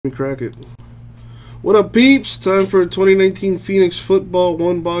Let me crack it. What up, peeps? Time for 2019 Phoenix Football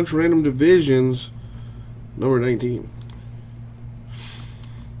One Box Random Divisions, number 19.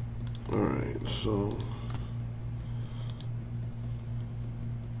 Alright, so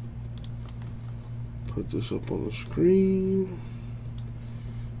put this up on the screen.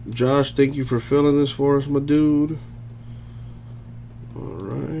 Josh, thank you for filling this for us, my dude.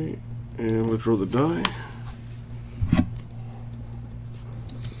 Alright, and let's roll the die.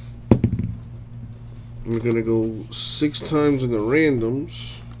 We're going to go 6 times in the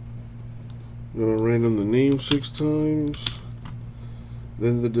randoms. I'm going to random the name 6 times.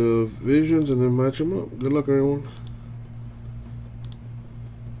 Then the divisions, and then match them up. Good luck, everyone.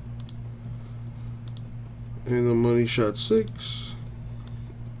 And the money shot 6.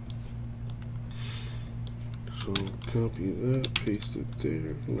 So copy that, paste it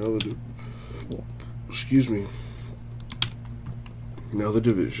there. Now excuse me. Now the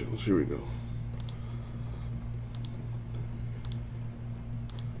divisions. Here we go.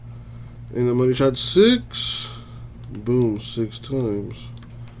 And the money shot 6. Boom, 6 times.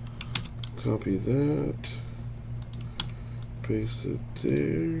 Copy that. Paste it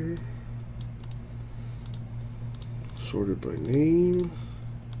there. Sort it by name.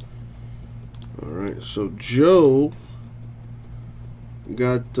 Alright, so Joe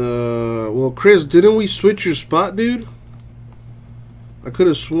got, well, Chris, didn't we switch your spot, dude? I could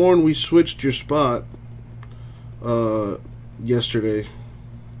have sworn we switched your spot yesterday.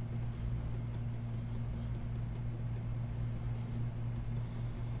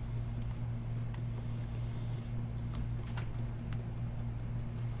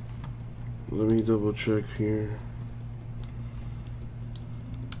 Let me double check here.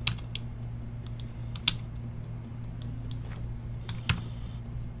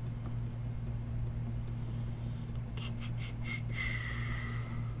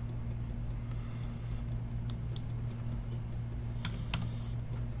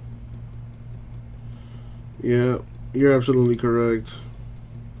 Yeah, you're absolutely correct.